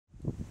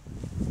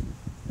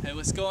Hey,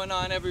 what's going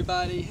on,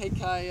 everybody? Hey,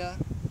 Kaya.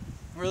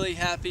 I'm really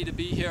happy to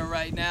be here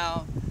right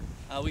now.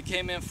 We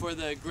came in for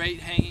the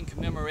Great Hanging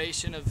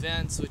Commemoration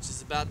events, which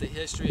is about the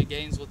history of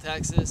Gainesville,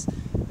 Texas.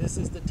 This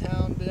is the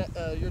town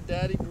that your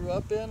daddy grew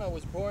up in. I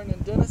was born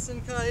in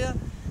Denison, Kaya,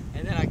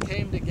 and then I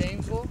came to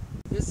Gainesville.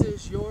 This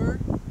is your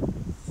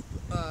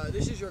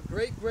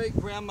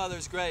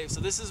great-great-grandmother's grave. So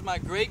this is my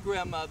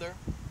great-grandmother,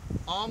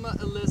 Alma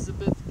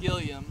Elizabeth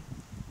Gilliam,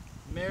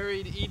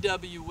 married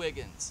E.W.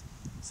 Wiggins.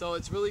 So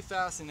it's really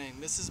fascinating.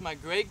 This is my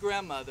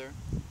great-grandmother.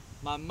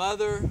 My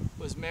mother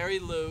was Mary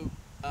Lou,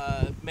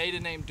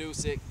 maiden name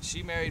Dorsett.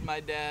 She married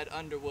my dad,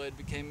 Underwood,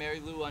 became Mary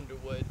Lou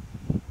Underwood.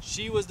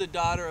 She was the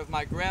daughter of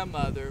my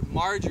grandmother,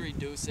 Marjorie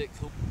Dorsett.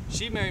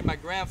 She married my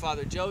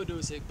grandfather, Joe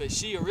Dorsett, but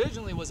she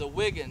originally was a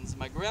Wiggins.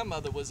 My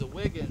grandmother was a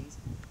Wiggins,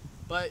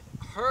 but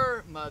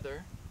her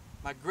mother,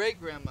 my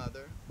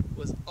great-grandmother,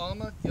 was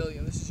Alma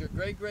Gilliam. This is your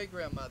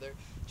great-great-grandmother.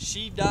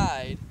 She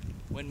died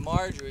when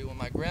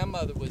my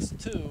grandmother was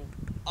 2,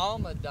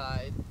 Alma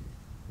died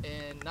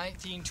in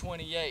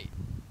 1928.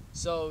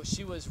 So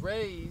she was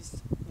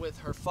raised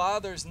with her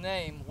father's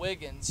name,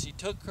 Wiggins. She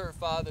took her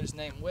father's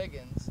name,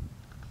 Wiggins,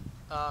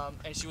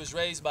 and she was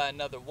raised by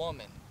another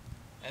woman.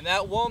 And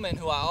that woman,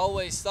 who I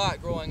always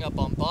thought growing up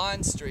on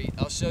Bond Street,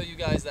 I'll show you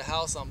guys the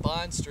house on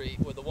Bond Street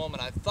with the woman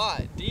I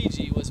thought,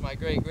 DG, was my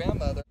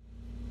great-grandmother.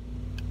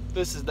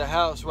 This is the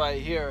house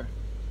right here,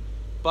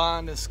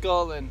 Bond and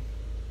Scullin.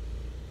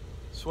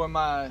 It's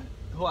where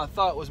who I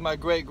thought was my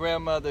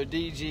great-grandmother,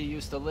 DG,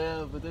 used to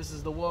live, but this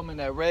is the woman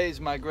that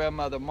raised my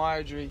grandmother,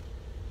 Marjorie.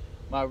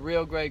 My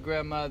real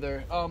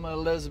great-grandmother, Alma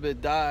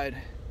Elizabeth, died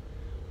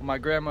when my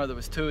grandmother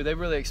was 2. They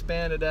really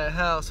expanded that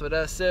house, but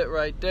that's it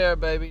right there,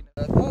 baby.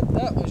 I thought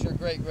that was your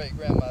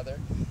great-great-grandmother,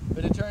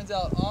 but it turns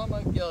out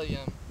Alma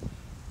Gilliam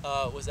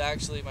was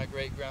actually my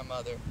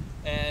great-grandmother.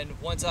 And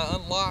once I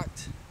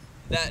unlocked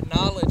that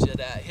knowledge of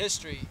that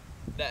history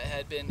that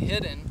had been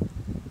hidden,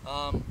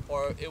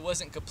 or it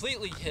wasn't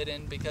completely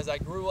hidden, because I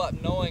grew up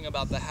knowing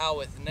about the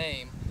Howeth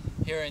name.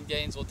 Here in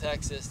Gainesville,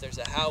 Texas, there's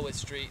a Howeth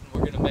Street, and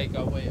we're going to make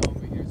our way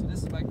over here. So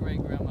this is my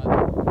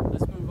great-grandmother.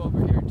 Let's move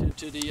over here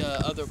to the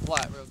other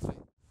plot real quick.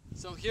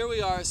 So here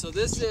we are. So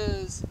this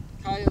is,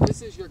 Kaya,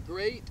 this is your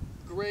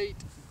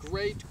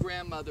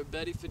great-great-great-grandmother,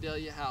 Betty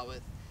Fidelia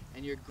Howeth,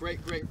 and your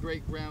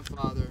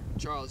great-great-great-grandfather,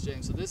 Charles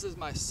James. So this is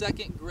my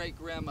second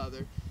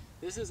great-grandmother.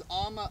 This is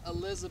Alma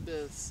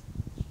Elizabeth's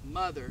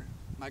mother,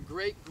 my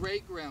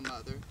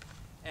great-great-grandmother,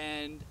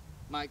 and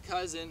my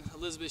cousin,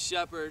 Elizabeth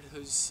Shepard,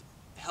 who's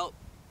helped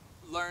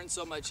learn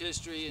so much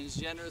history and is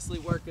generously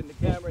working the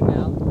camera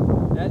now.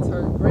 That's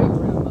her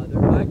great-grandmother,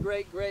 my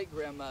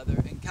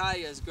great-great-grandmother, and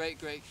Kaya's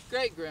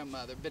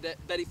great-great-great-grandmother,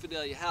 Betty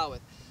Fidelia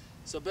Howeth.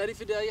 So Betty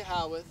Fidelia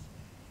Howeth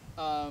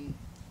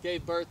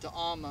gave birth to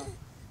Alma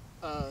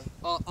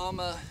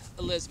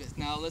Elizabeth.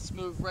 Now let's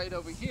move right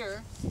over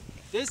here.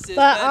 This is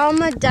But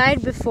Alma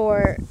died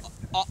before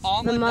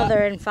the mother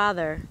and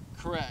father.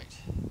 Correct.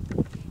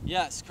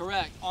 Yes,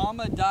 correct.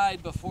 Alma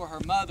died before her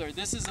mother.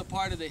 This is a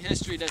part of the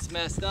history that's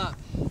messed up,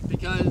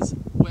 because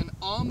when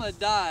Alma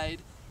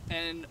died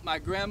and my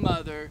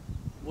grandmother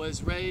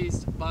was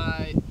raised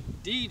by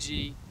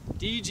DG,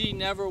 DG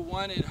never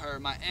wanted her.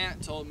 My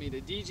aunt told me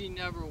that DG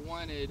never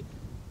wanted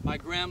my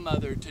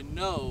grandmother to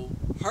know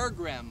her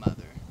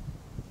grandmother,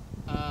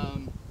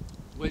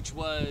 which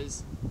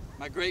was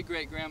my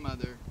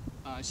great-great-grandmother.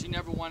 She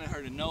never wanted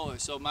her to know her.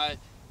 So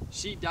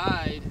she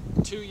died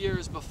 2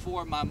 years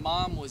before my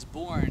mom was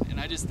born, and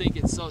I just think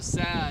it's so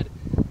sad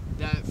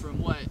that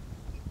from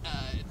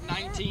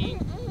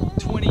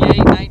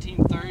 1928,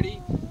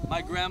 1930,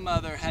 my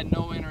grandmother had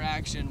no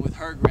interaction with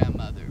her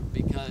grandmother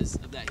because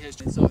of that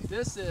history. So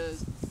this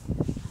is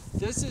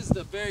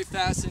the very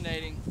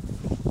fascinating,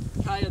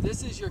 Kaya,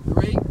 this is your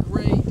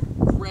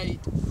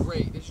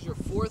great-great-great-great, this is your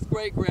 4th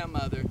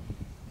great-grandmother.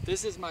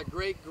 This is my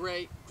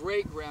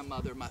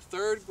great-great-great-grandmother, my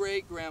 3rd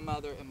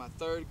great-grandmother, and my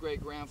 3rd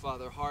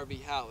great-grandfather, Harvey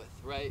Howeth,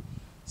 right?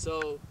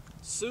 So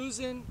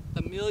Susan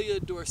Amelia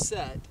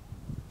Dorsett,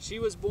 she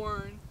was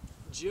born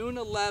June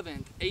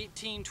 11th,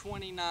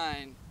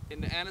 1829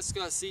 in the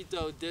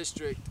Anascosito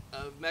district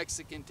of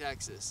Mexican,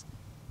 Texas.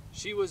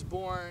 She was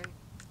born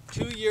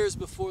 2 years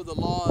before the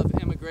law of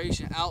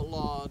immigration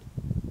outlawed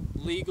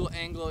legal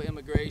Anglo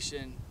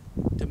immigration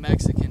to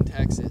Mexican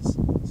Texas.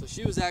 So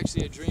she was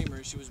actually a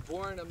dreamer. She was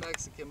born a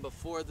Mexican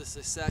before the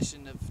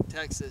secession of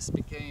Texas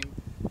became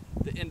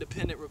the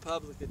independent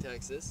Republic of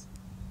Texas.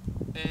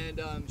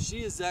 And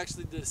she is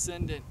actually the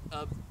descendant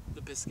of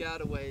the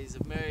Piscataways,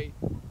 of Mary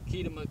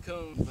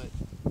Kittamaquund. But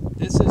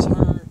this is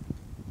her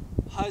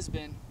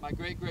husband, my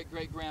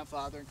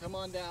great-great-great-grandfather. And come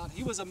on down.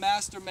 He was a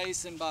master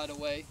mason, by the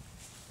way,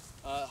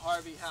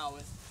 Harvey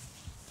Howeth.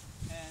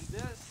 And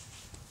this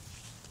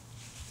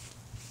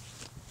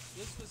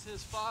was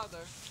his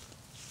father.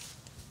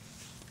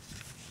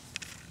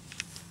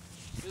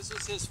 This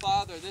was his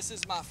father. This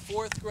is my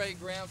 4th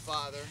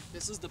great-grandfather.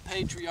 This is the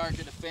patriarch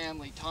of the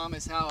family,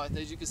 Thomas Howeth.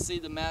 As you can see,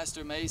 the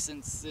master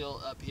mason still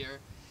up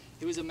here.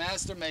 He was a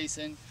master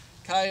mason.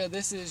 Kaya,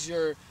 this is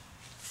your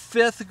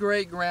 5th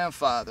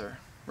great-grandfather,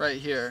 right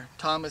here,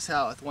 Thomas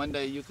Howeth. One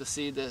day you can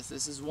see this.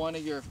 This is one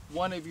of your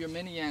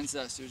many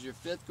ancestors, your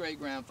 5th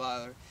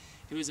great-grandfather.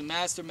 He was a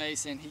master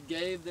mason. He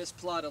gave this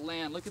plot of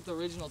land. Look at the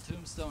original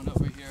tombstone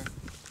over here.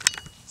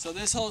 So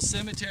this whole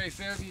cemetery,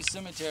 Fairview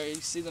Cemetery, you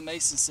see the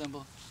mason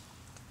symbol.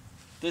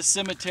 This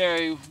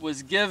cemetery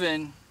was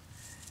given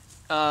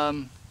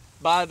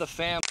by the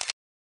family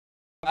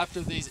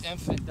after these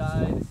infants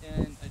died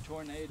in a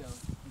tornado.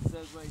 It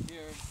says right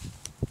here,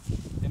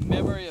 in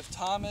memory of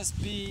Thomas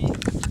B.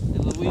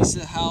 and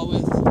Louisa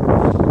Howeth,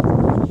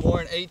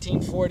 born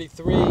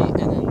 1843 and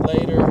then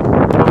later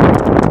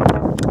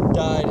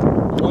died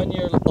 1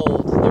 year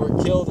old. They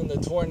were killed in the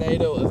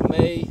tornado of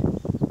May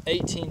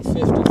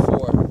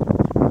 1854.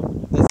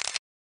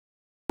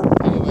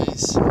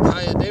 Anyways,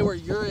 Kaya, they were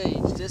your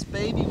age. This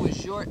baby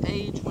was your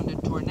age when the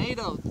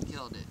tornado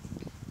killed it.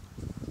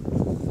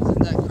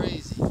 Isn't that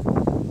crazy?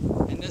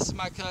 And this is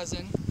my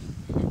cousin,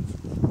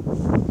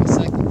 my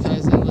second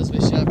cousin,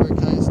 Elizabeth Shepard,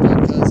 Kaya's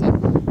third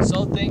cousin.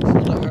 So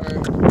thankful to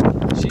her.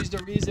 She's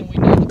the reason we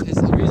know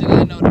the reason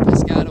I know the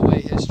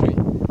Piscataway history,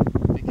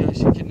 because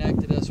she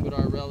connected us with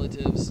our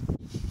relatives.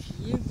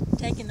 You've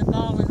taken the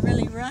ball and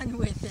really run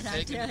with it,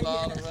 I tell you. Taking the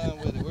ball and run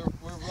with it.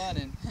 We're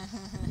running.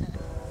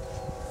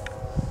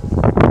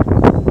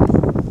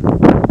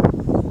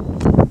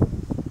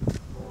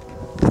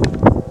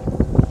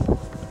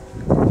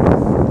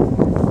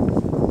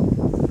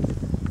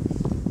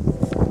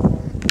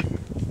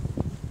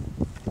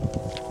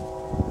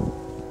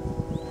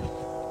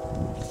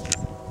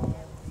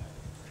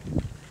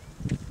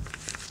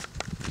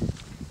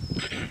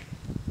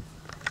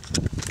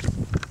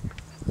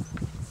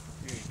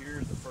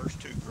 Here's the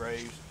first 2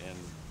 graves in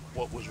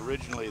what was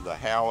originally the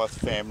Howeth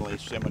family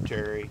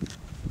cemetery.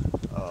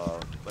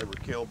 They were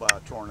killed by a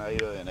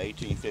tornado in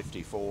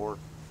 1854,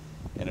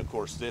 and of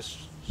course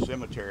this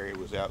cemetery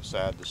was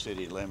outside the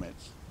city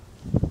limits,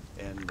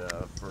 and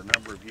for a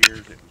number of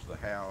years it was the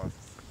Howeth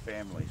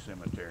family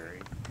cemetery.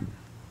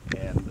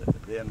 And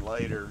then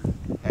later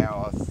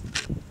Howeth,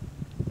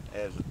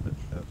 as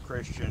a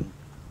Christian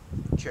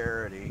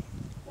charity,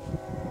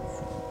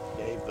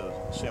 gave the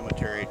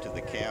cemetery to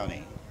the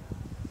county,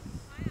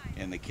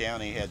 and the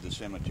county had the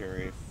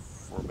cemetery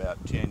for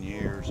about 10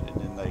 years, and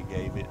then they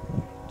gave it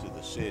to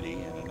the city in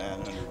a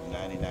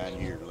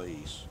 999-year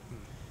lease.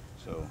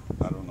 So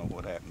I don't know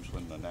what happens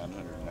when the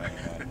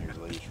 999-year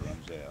lease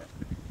runs out.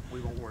 We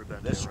won't worry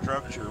about This that.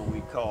 structure we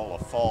call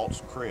a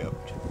false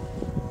crypt,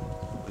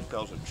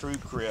 because a true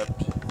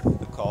crypt,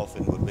 the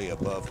coffin would be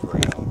above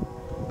ground,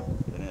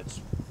 and the 2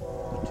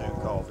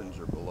 coffins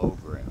are below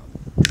ground.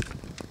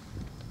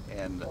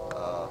 And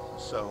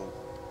so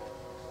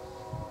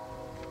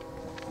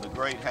the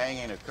Great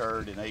Hanging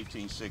occurred in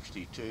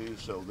 1862,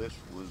 so this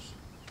was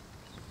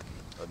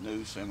a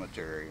new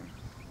cemetery,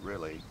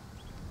 really.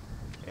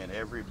 And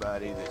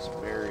everybody that's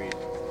buried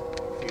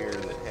here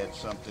that had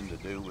something to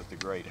do with the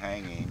Great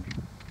Hanging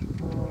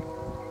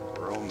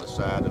were on the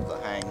side of the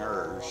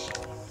hangers,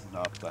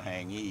 not the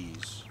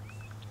hangees.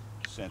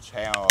 Since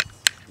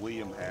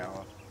William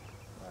Howeth,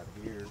 right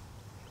here,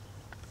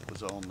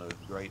 was on the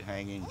Great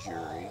Hanging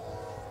jury,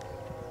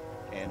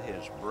 and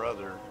his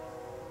brother,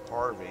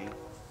 Harvey,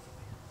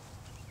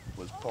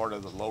 was part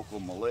of the local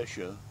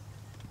militia,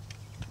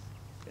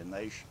 and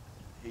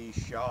he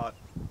shot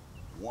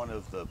one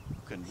of the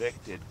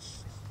convicted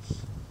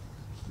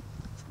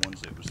ones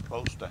that was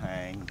supposed to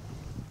hang.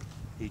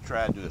 He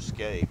tried to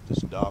escape, this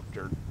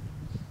doctor,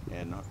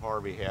 and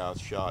Harvey Howeth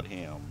shot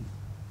him.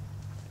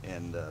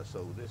 And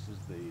so this is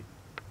the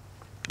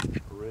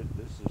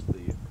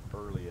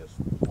earliest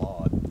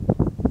plot